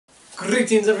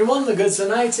Greetings everyone, the Good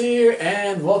Knights here,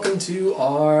 and welcome to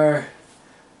our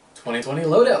 2020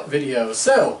 loadout video.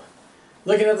 So,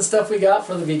 looking at the stuff we got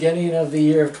for the beginning of the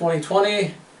year of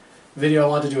 2020, video I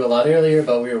wanted to do a lot earlier,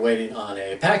 but we were waiting on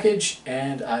a package,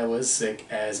 and I was sick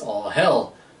as all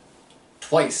hell.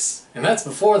 Twice. And that's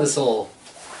before this whole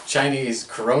Chinese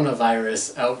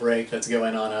coronavirus outbreak that's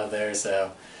going on out there,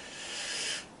 so...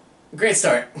 Great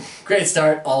start. Great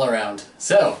start all around.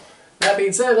 So, that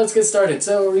being said, let's get started.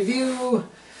 So, review,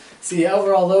 see,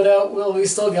 overall loadout, well, we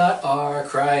still got our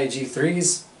Cry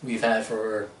G3s we've had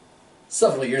for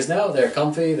several years now. They're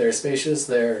comfy, they're spacious,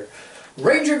 they're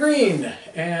Ranger Green,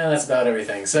 and that's about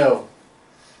everything. So,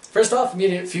 first off,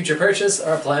 immediate future purchase,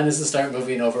 our plan is to start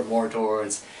moving over more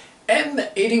towards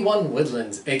M81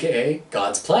 Woodland, aka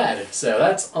God's Plaid. So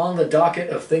that's on the docket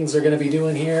of things we're going to be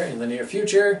doing here in the near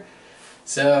future.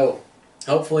 So,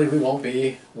 hopefully we won't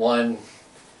be one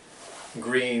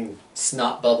green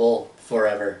snot bubble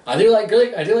forever. I do like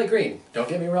green, don't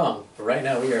get me wrong, but right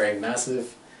now we are a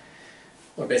massive,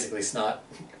 or basically snot.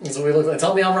 That's what we look like.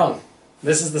 Tell me I'm wrong.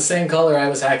 This is the same color I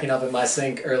was hacking up in my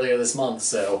sink earlier this month,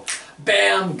 so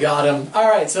bam, got him.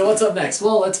 Alright, so what's up next?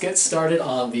 Well, let's get started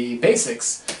on the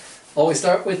basics. Well, we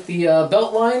start with the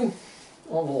belt line.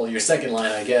 Well, your second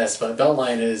line, I guess, but belt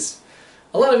line is...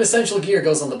 a lot of essential gear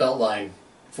goes on the belt line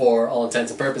for all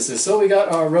intents and purposes. So we got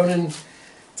our Ronin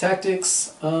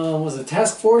Tactics, was it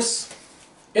Task Force?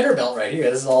 Inner belt right here.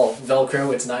 This is all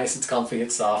Velcro, it's nice, it's comfy,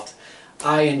 it's soft.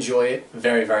 I enjoy it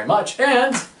very, very much.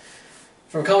 And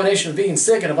from a combination of being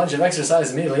sick and a bunch of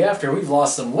exercise immediately after, we've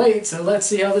lost some weight, so let's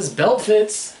see how this belt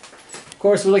fits. Of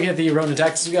course, we're looking at the Ronin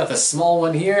Tactics. We got the small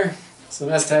one here,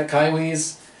 some S-Tac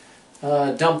Kaiwis,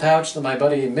 dump pouch that my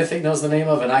buddy Mythic knows the name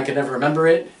of and I can never remember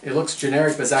it. It looks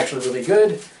generic but it's actually really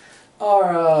good.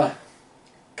 Our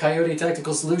Coyote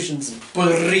Tactical Solutions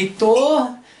burrito,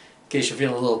 in case you're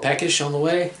feeling a little peckish on the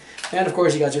way. And of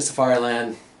course you got just a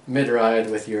Fireland mid-ride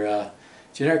with your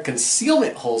generic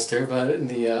concealment holster, but in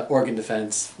the organ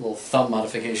defense, little thumb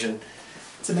modification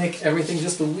to make everything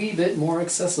just a wee bit more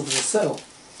accessible. So,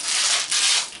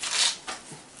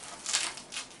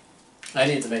 I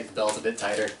need to make the belt a bit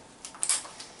tighter.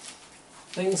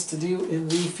 Things to do in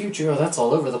the future. Oh, that's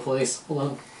all over the place. Hold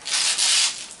on.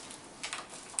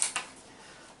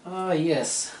 Ah,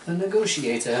 yes, the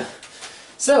negotiator.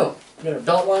 So, we got our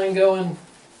belt line going,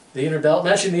 the inner belt,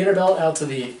 matching the inner belt out to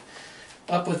the,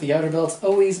 up with the outer belt's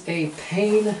always a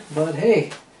pain, but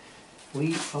hey,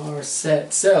 we are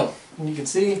set. So, you can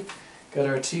see, got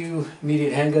our two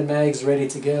immediate handgun mags ready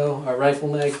to go, our rifle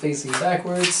mag facing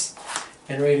backwards,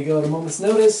 and ready to go at a moment's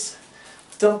notice.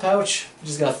 Dump pouch, we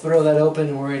just gotta throw that open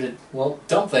and we're ready to, well,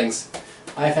 dump things.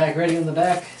 IFAK ready in the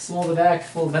back, small in the back,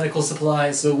 full of medical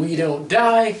supplies so we don't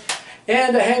die,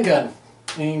 and a handgun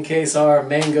in case our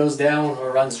main goes down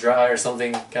or runs dry or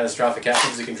something catastrophic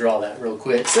happens. We can draw that real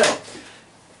quick. So,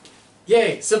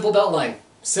 yay, simple belt line.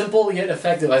 Simple yet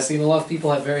effective. I've seen a lot of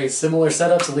people have very similar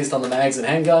setups, at least on the mags and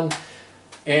handgun,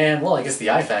 and well, I guess the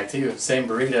IFAK too, same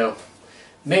burrito.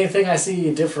 Main thing I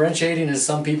see differentiating is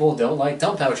some people don't like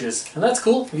dump pouches, and that's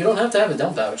cool. You don't have to have a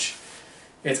dump pouch.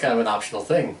 It's kind of an optional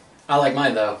thing. I like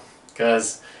mine though,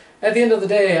 because at the end of the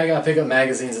day I gotta pick up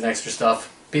magazines and extra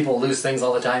stuff. People lose things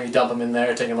all the time, you dump them in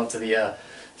there, take them up to the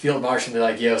field marshal and be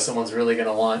like, yo, someone's really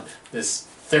gonna want this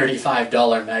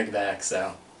 $35 mag back,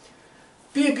 so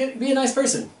be a nice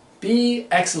person. Be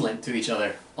excellent to each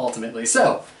other, ultimately.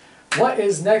 So, what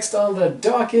is next on the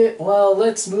docket? Well,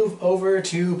 let's move over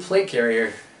to plate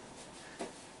carrier.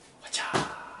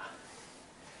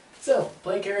 So,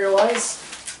 plate carrier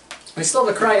wise, we still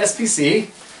have the Cry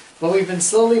SPC, but we've been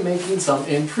slowly making some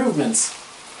improvements.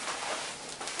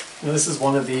 Now, this is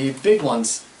one of the big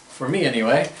ones, for me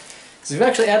anyway, because we've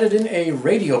actually added in a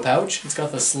radio pouch. It's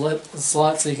got the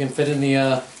slot so you can fit in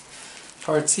the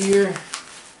parts here.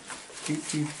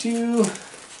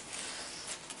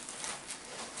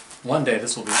 One day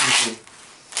this will be easy.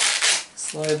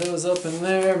 Slide those up in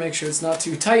there, make sure it's not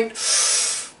too tight.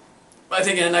 By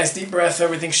taking a nice deep breath,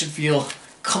 everything should feel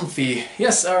comfy.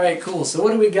 Yes, alright, cool. So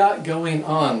what do we got going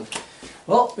on?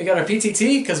 Well, we got our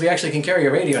PTT, because we actually can carry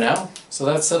a radio now. So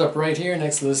that's set up right here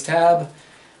next to this tab.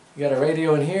 We got a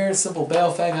radio in here, simple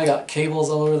bail thing. I got cables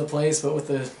all over the place, but with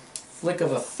the flick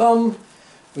of a thumb,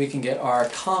 we can get our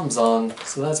comms on.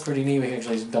 So that's pretty neat. We can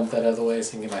actually just dump that out of the way so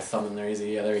I can get my thumb in there easy.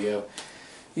 Yeah, there you go.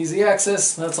 Easy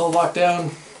access, that's all locked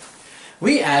down.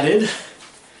 We added,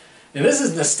 and this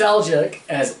is nostalgic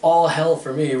as all hell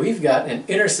for me, we've got an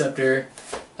Interceptor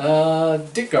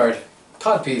dick guard,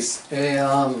 codpiece,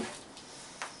 a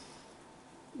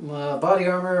body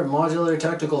armor, modular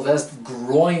tactical vest,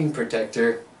 groin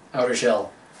protector, outer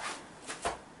shell.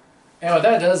 And what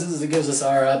that does is it gives us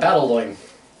our battle loin,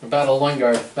 or battle loin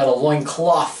guard, battle loin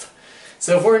cloth.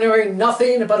 So if we're wearing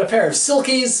nothing but a pair of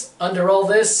silkies under all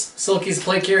this, silkies,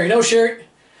 plate carrier, no shirt,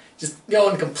 just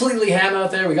going completely ham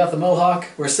out there, we got the mohawk,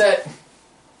 we're set.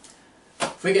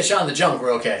 If we get shot in the junk,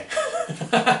 we're okay.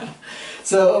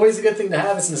 So always a good thing to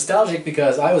have. It's nostalgic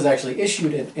because I was actually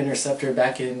issued an Interceptor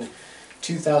back in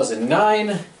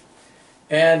 2009.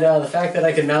 And the fact that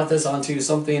I can mount this onto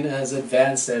something as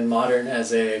advanced and modern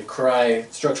as a Cry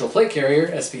structural plate carrier,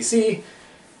 SPC,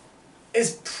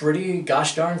 is pretty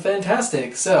gosh darn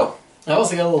fantastic. So I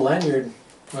also got a little lanyard,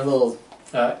 or a little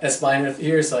S-binder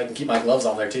here, so I can keep my gloves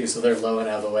on there too, so they're low and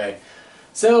out of the way.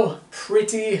 So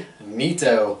pretty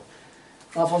neato.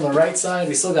 Off on the right side,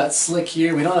 we still got slick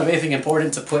here. We don't have anything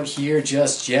important to put here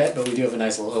just yet, but we do have a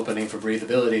nice little opening for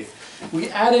breathability. We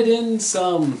added in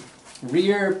some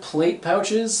rear plate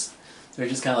pouches. They're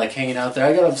just kind of like hanging out there.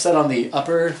 I got them set on the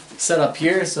upper setup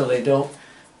here so they don't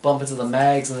bump into the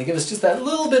mags, and they give us just that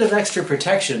little bit of extra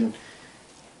protection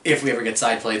if we ever get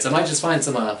side plates. I might just find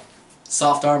some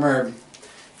soft armor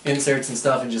inserts and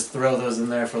stuff and just throw those in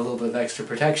there for a little bit of extra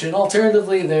protection.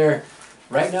 Alternatively, they're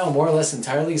right now more or less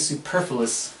entirely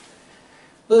superfluous.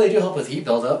 Though they do help with heat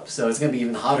buildup, so it's going to be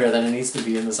even hotter than it needs to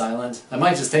be in this island. I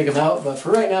might just take them out, but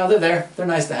for right now they're there. They're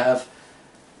nice to have.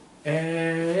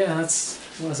 And yeah, that's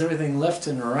everything left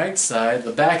and right side.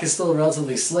 The back is still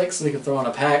relatively slick, so we can throw on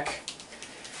a pack.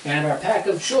 And our pack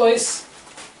of choice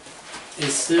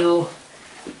is still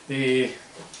the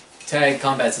TAG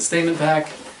Combat Sustainment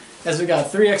Pack, as we got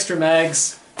 3 extra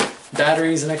mags,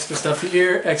 batteries and extra stuff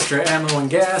here, extra ammo and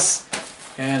gas,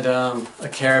 and a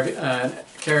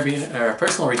carabiner, or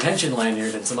personal retention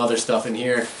lanyard and some other stuff in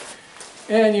here.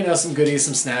 And, you know, some goodies,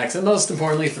 some snacks, and most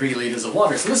importantly, 3 liters of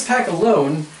water. So this pack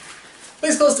alone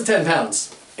weighs close to 10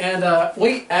 pounds. And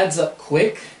weight adds up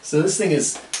quick, so this thing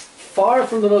is far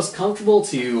from the most comfortable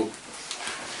to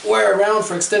wear around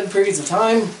for extended periods of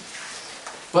time,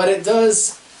 but it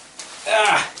does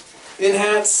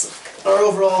enhance our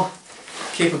overall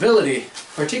capability,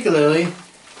 particularly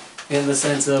in the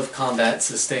sense of combat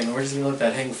sustainment. We're just going to let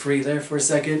that hang free there for a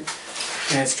second,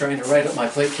 and it's trying to right up my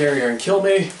plate carrier and kill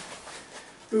me.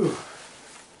 Ooh,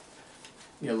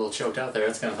 get a little choked out there,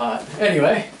 it's kind of hot.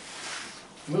 Anyway,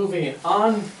 moving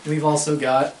on, we've also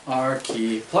got our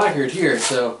key placard here,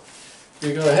 so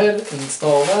we go ahead and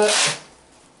install that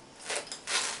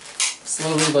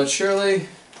slowly but surely.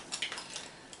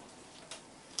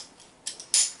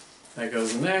 That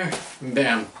goes in there, and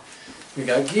bam. We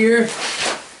got gear,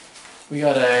 we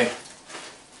got a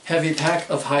heavy pack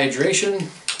of hydration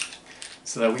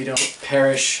so that we don't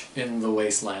perish in the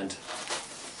wasteland.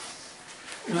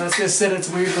 And that's going to sit at its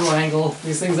weird little angle.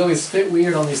 These things always fit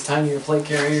weird on these tinier plate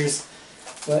carriers,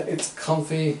 but it's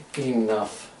comfy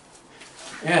enough.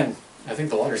 And I think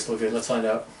the water's still good. Let's find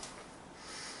out.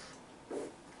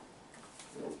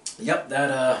 Yep,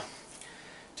 that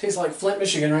tastes like Flint,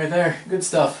 Michigan right there. Good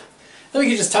stuff. Then we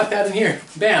can just tuck that in here.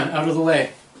 Bam, out of the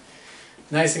way.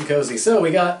 Nice and cozy. So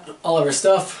we got all of our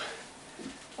stuff.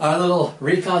 Our little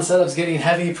recon setup's getting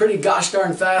heavy pretty gosh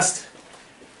darn fast.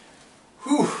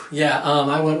 Whew, yeah,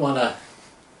 I wouldn't want to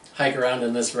hike around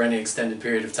in this for any extended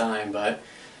period of time, but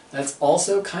that's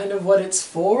also kind of what it's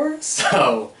for,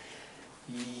 so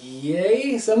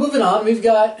yay. So moving on, we've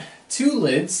got 2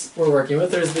 lids we're working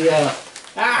with. There's the,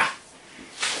 I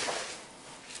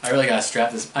really gotta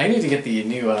strap this. I need to get the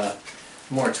new,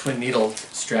 more twin needle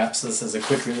straps. This is a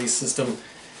quick release system.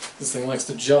 This thing likes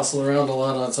to jostle around a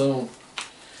lot on its own.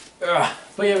 But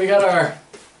yeah, we got our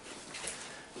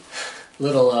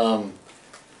little,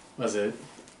 was it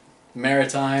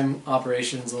Maritime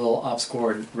Operations little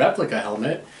OpsCore replica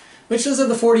helmet, which does have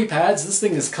the 40 pads. This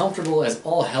thing is comfortable as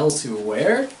all hell to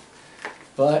wear,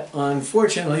 but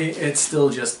unfortunately it's still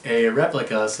just a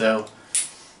replica, so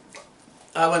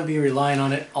I wouldn't be relying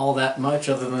on it all that much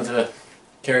other than to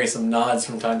carry some nods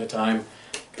from time to time,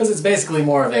 because it's basically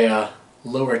more of a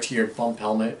lower tier bump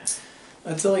helmet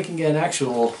until I can get an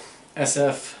actual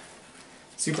SF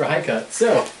super high cut.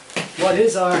 So what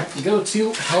is our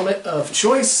go-to helmet of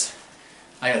choice?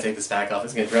 I gotta take this back off.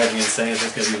 It's gonna drive me insane. It's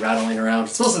just gonna be rattling around.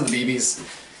 It's mostly the BBs.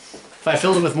 If I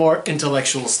filled it with more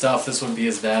intellectual stuff, this wouldn't be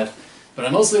as bad. But I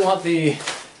mostly want the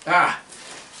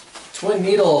twin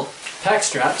needle pack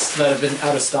straps that have been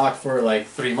out of stock for like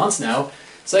 3 months now.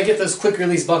 So I get those quick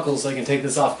release buckles so I can take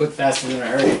this off quick, fast, and in a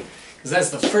hurry. Because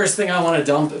that's the first thing I want to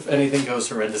dump if anything goes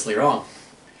horrendously wrong.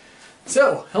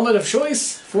 So, helmet of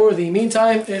choice for the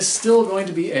meantime is still going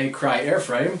to be a Cry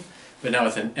airframe, but now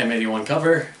with an M81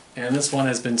 cover, and this one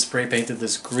has been spray painted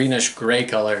this greenish gray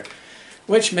color,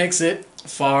 which makes it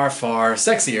far, far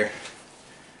sexier,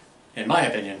 in my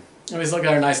opinion. And we still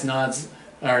got our nice nods,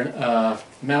 our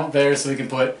mount there, so we can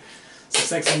put some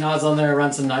sexy nods on there,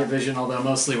 run some night vision, although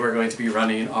mostly we're going to be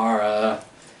running our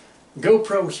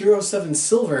GoPro Hero 7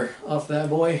 Silver off that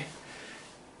boy.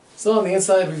 So on the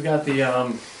inside we've got the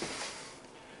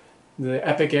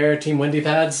Epic Air Team Windy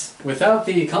pads without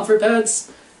the comfort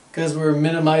pads, because we're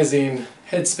minimizing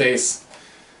headspace,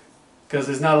 because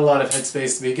there's not a lot of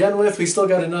headspace to begin with. We still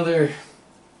got another,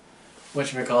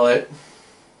 whatchamacallit,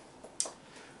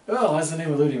 oh, why's the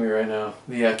name eluding me right now?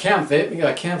 The cam fit. We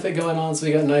got cam fit going on, so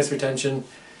we got nice retention.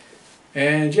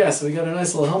 And yeah, so we got a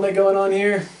nice little helmet going on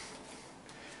here.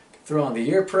 Throw on the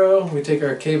Ear Pro. We take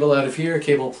our cable out of here.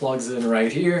 Cable plugs in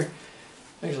right here.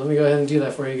 Actually, let me go ahead and do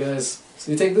that for you guys.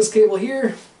 So you take this cable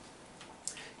here.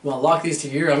 You want to lock these to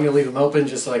your ear. I'm going to leave them open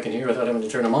just so I can hear without having to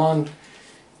turn them on.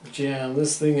 Jam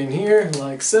this thing in here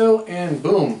like so, and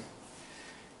boom.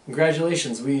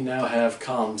 Congratulations, we now have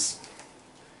comms.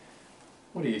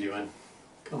 What are you doing?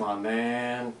 Come on,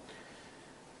 man.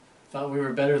 Thought we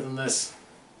were better than this.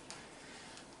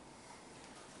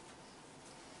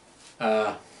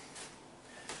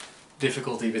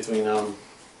 Difficulty between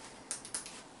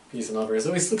piece and upper.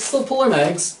 So we still pull our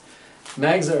mags.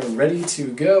 Mags are ready to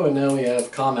go, and now we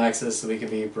have comm access, so we can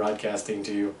be broadcasting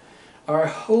to our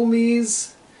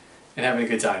homies and having a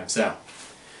good time. So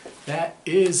that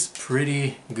is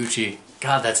pretty Gucci.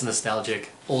 God, that's nostalgic.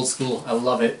 Old school. I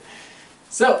love it.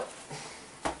 So,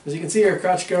 as you can see, our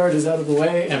crotch guard is out of the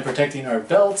way and protecting our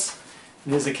belt.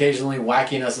 It is occasionally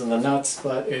whacking us in the nuts,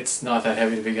 but it's not that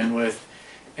heavy to begin with,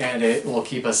 and it will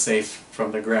keep us safe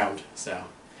from the ground. So,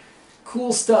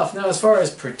 cool stuff. Now, as far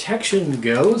as protection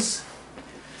goes,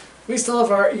 we still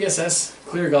have our ESS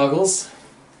clear goggles.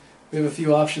 We have a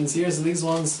few options here. So these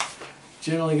ones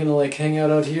generally going to like hang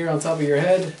out here on top of your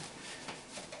head.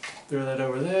 Throw that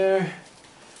over there.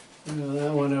 Throw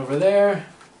that one over there.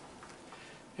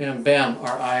 And bam,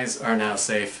 our eyes are now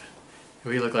safe.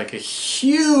 We look like a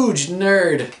huge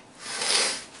nerd,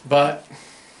 but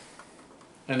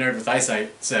a nerd with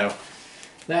eyesight, so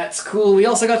that's cool. We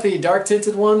also got the dark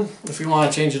tinted one if we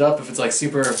want to change it up, if it's like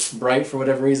super bright for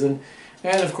whatever reason.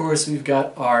 And of course we've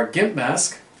got our GIMP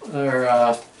mask,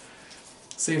 our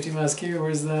safety mask here.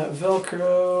 Where's that?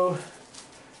 Velcro.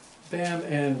 Bam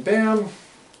and bam.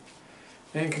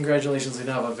 And congratulations, we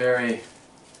now have a very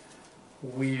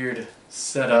weird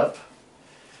setup,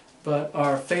 but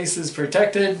our face is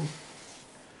protected.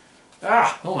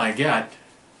 Oh my god.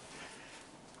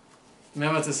 I'm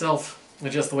about to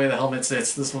self-adjust the way the helmet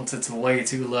sits. This one sits way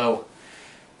too low.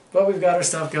 But we've got our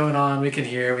stuff going on. We can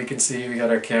hear, we can see, we got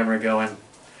our camera going.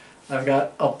 I've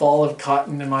got a ball of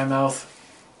cotton in my mouth,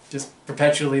 just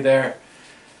perpetually there.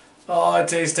 Oh, it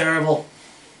tastes terrible.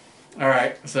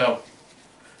 Alright, so,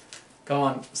 come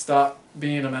on, stop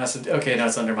being a massive... Okay, now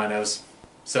it's under my nose.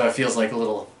 So it feels like a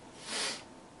little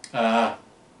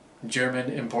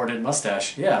German imported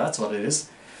mustache. Yeah, that's what it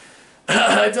is.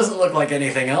 It doesn't look like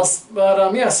anything else.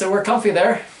 But yeah, so we're comfy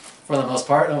there for the most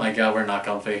part. Oh my god, we're not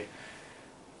comfy.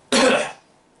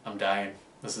 I'm dying.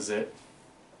 This is it.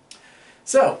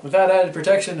 So, with that added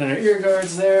protection and our ear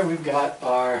guards there, we've got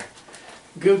our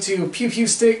go-to pew-pew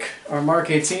stick, our Mark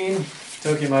 18,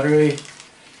 Toki Marui,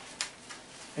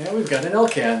 and we've got an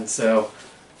L-can, so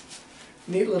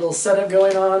neat little setup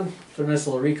going on for a nice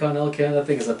little recon L-can. That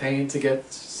thing is a pain to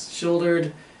get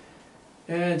shouldered.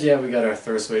 And yeah, we got our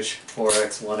throw switch,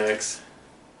 4X, 1X.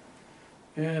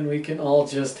 And we can all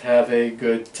just have a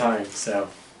good time, so.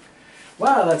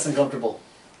 Wow, that's uncomfortable.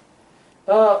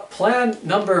 Plan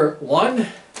number 1.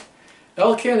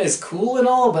 L-can is cool and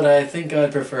all, but I think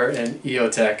I'd prefer an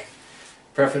EOTech.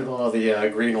 Preferable the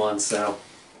green one, so.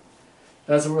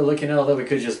 That's what we're looking at, although we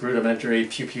could just rudimentary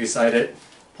pew-pew side it.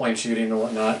 Point shooting and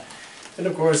whatnot. And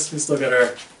of course, we still got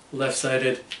our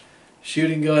left-sided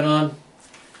shooting going on,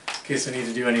 in case we need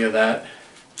to do any of that.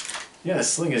 Yeah, the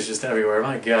sling is just everywhere,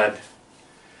 my god.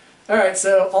 Alright,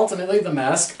 so ultimately the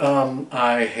mask,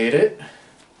 I hate it.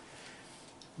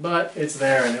 But it's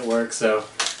there and it works, so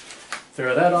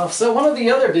throw that off. So one of the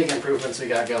other big improvements we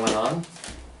got going on,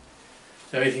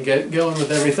 that we can get going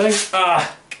with everything.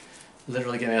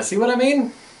 Literally getting out. See what I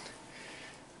mean?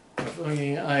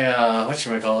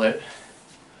 Whatchamacallit?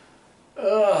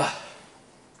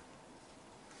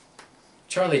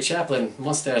 Charlie Chaplin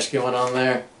mustache going on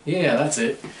there. Yeah, that's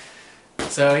it.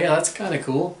 So yeah, that's kind of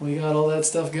cool. We got all that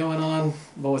stuff going on.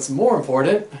 But what's more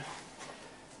important,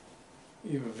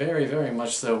 very, very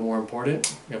much so more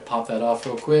important, I'm going to pop that off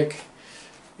real quick.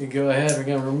 We go ahead, we're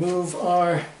going to remove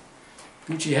our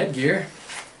Gucci headgear.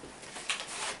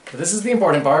 But this is the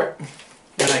important part,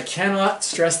 and I cannot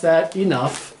stress that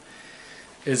enough,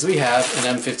 is we have an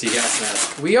M50 gas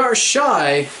mask. We are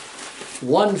shy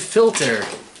one filter.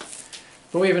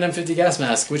 But we have an M50 gas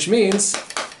mask, which means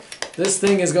this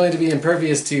thing is going to be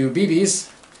impervious to BBs,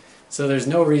 so there's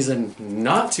no reason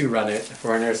not to run it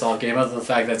for an airsoft game other than the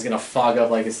fact that it's going to fog up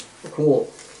like it's cool.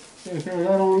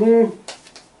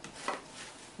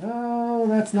 Oh,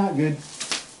 that's not good.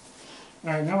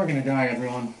 Alright, now we're going to die,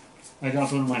 everyone. I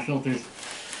dropped one of my filters.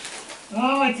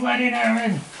 Oh, it's letting air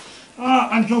in. Oh,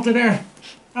 unfiltered air.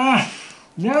 Ah,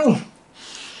 no.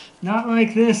 Not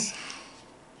like this.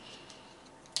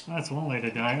 That's one way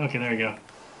to die. Okay, there we go.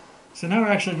 So now we're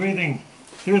actually breathing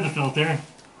through the filter.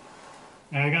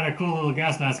 And we got our cool little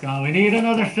gas mask on. We need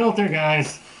another filter,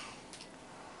 guys.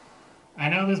 I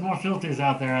know there's more filters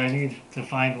out there. I need to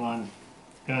find one.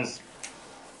 Because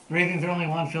breathing through only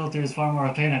one filter is far more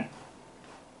a pain.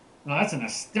 Well, that's a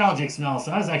nostalgic smell.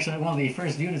 So I was actually one of the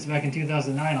first units back in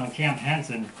 2009 on Camp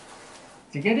Hansen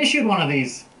to get issued one of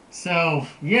these. So,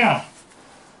 yeah.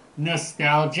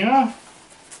 Nostalgia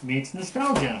meets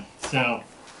nostalgia. So,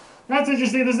 that's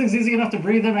interesting. This thing's easy enough to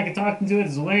breathe in. I can talk into it.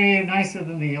 It's way nicer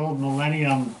than the old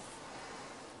Millennium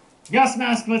gas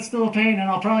mask, but still a pain. And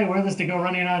I'll probably wear this to go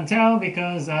running around town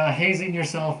because hazing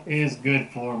yourself is good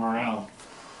for morale.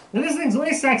 Now, this thing's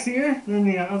way sexier than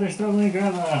the other stuff. Let me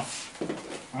grab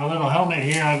our little helmet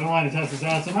here. I've been wanting to test this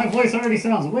out. So my voice already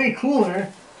sounds way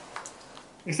cooler.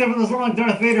 Except for those long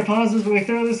Darth Vader pauses where we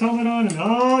throw this helmet on and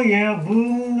oh yeah,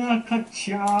 boom,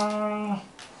 ka-cha.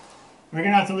 We're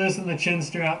going to have to loosen the chin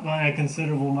strap by a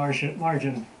considerable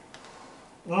margin.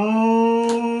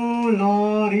 Oh,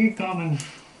 Lord, he coming.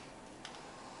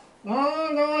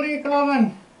 Oh, Lord, he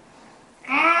coming.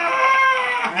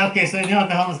 Ah! Okay, so you know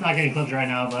the helmet's not getting clipped right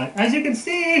now, but as you can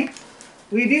see,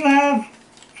 we do have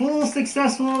full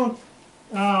successful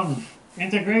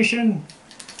integration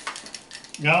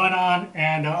going on,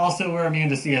 and also we're immune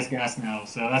to CS gas now,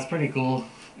 so that's pretty cool.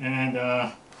 And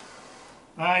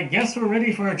I guess we're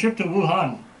ready for a trip to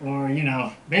Wuhan, or, you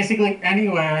know, basically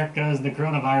anywhere, because the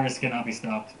coronavirus cannot be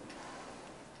stopped.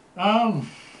 I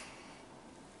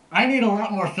need a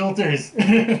lot more filters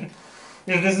if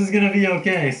this is going to be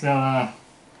okay, so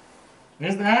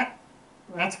there's that.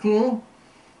 That's cool.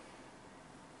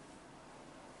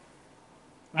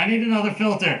 I need another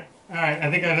filter. Alright,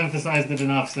 I think I've emphasized it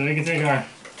enough, so we can take our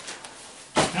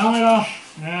helmet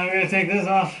off. Now we're going to take this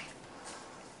off.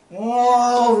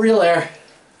 Oh, real air.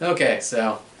 Okay,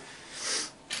 so...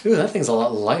 Ooh, that thing's a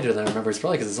lot lighter than I remember. It's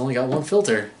probably because it's only got one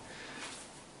filter.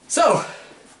 So,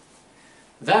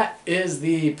 that is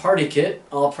the party kit.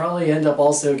 I'll probably end up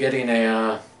also getting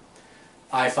a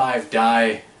I5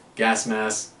 dye gas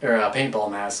mask, or a paintball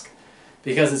mask,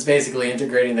 because it's basically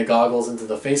integrating the goggles into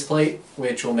the faceplate,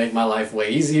 which will make my life way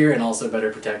easier and also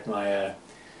better protect my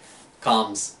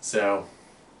comms. So,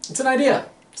 it's an idea.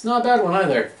 It's not a bad one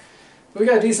either. We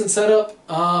got a decent setup.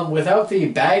 Without the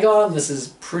bag on, this is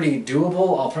pretty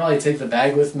doable. I'll probably take the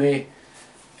bag with me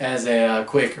as a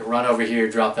quick run over here,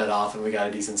 drop that off, and we got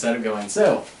a decent setup going.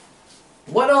 So,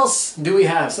 what else do we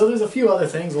have? So there's a few other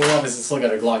things. We'll obviously still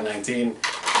got a Glock 19.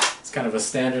 It's kind of a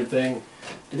standard thing.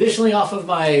 Additionally, off of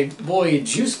my boy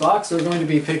Juice Box, we're going to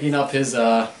be picking up his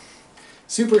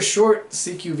super short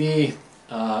CQB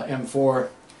M4.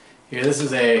 Here, this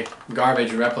is a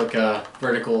garbage replica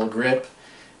vertical grip,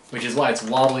 which is why it's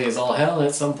wobbly as all hell, and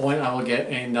at some point I will get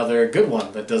another good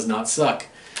one that does not suck.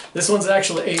 This one's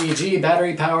actually AEG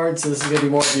battery powered, so this is going to be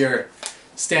more of your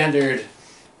standard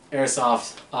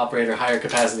airsoft operator higher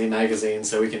capacity magazine,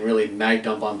 so we can really mag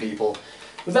dump on people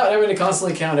without having to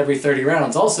constantly count every 30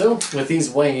 rounds. Also, with these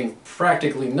weighing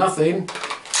practically nothing,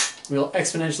 we'll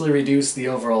exponentially reduce the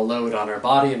overall load on our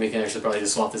body, and we can actually probably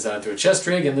just swap this out into a chest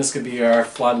rig, and this could be our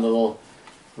fun little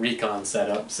recon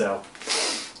setup. So,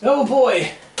 oh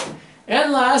boy!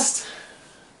 And last,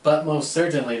 but most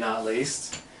certainly not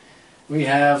least, we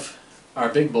have our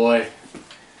big boy,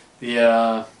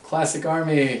 the Classic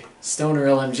Army Stoner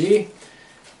LMG,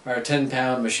 our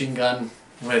 10-pound machine gun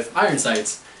with iron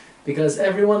sights. Because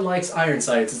everyone likes iron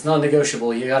sights. It's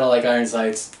non-negotiable. You gotta like iron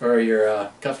sights, or you're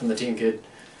cut from the team, kid.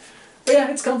 But yeah,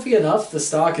 it's comfy enough. The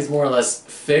stock is more or less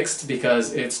fixed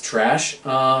because it's trash.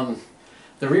 The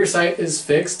rear sight is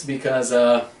fixed because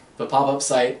the pop-up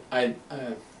sight,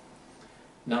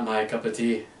 not my cup of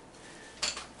tea.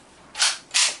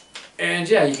 And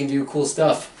yeah, you can do cool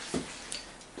stuff.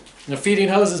 The feeding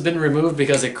hose has been removed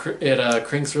because it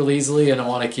crinks real easily, and I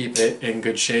want to keep it in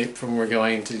good shape when we're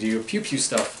going to do pew-pew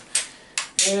stuff.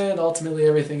 And ultimately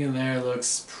everything in there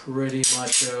looks pretty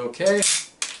much okay.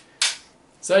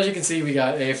 So as you can see, we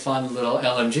got a fun little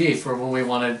LMG for when we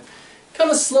want to kind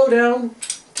of slow down,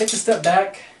 take a step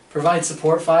back, provide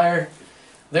support fire.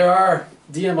 There are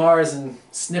DMRs and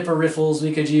snipper riffles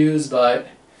we could use, but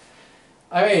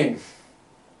I mean,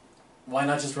 why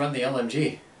not just run the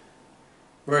LMG?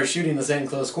 We're shooting the same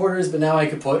close quarters, but now I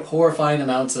could put horrifying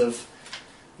amounts of,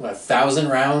 1,000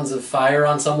 rounds of fire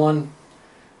on someone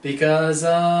because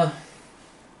they're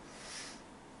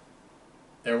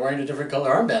wearing a different color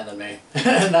armband than me.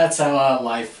 And that's how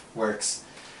life works.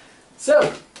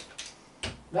 So,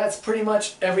 that's pretty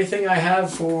much everything I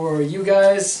have for you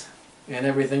guys and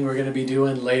everything we're going to be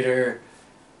doing later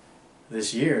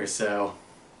this year. So,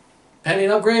 pending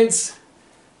upgrades,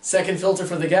 second filter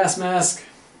for the gas mask,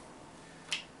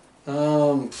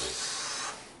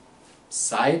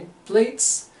 side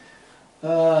plates,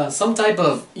 some type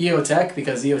of EOTech,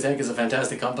 because EOTech is a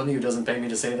fantastic company who doesn't pay me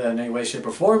to say that in any way, shape,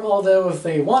 or form, although if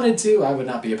they wanted to, I would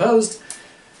not be opposed.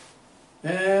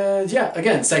 And yeah,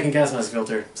 again, second gas mask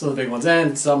filter, so the big ones,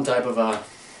 and some type of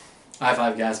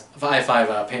I5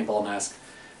 paintball mask.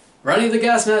 Running the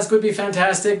gas mask would be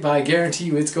fantastic, but I guarantee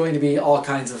you it's going to be all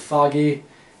kinds of foggy,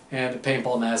 and a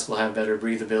paintball mask will have better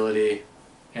breathability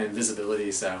and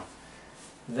visibility, so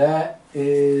that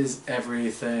is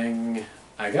everything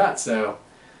I got. So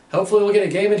hopefully we'll get a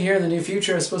game in here in the near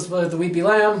future. I was supposed to play with the Weepy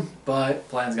Lamb, but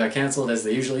plans got cancelled as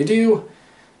they usually do,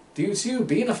 due to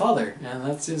being a father, and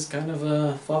that's just kind of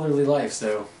a fatherly life.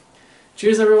 So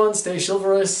cheers everyone, stay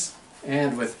chivalrous,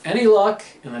 and with any luck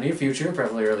in the near future,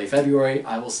 preferably early February,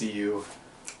 I will see you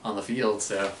on the field.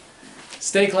 So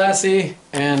stay classy,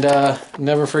 and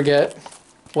never forget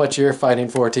what you're fighting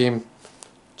for, team.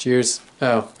 Cheers.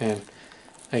 Oh, man.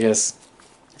 I guess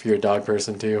if you're a dog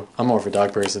person too. I'm more of a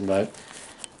dog person, but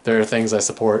there are things I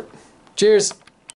support. Cheers!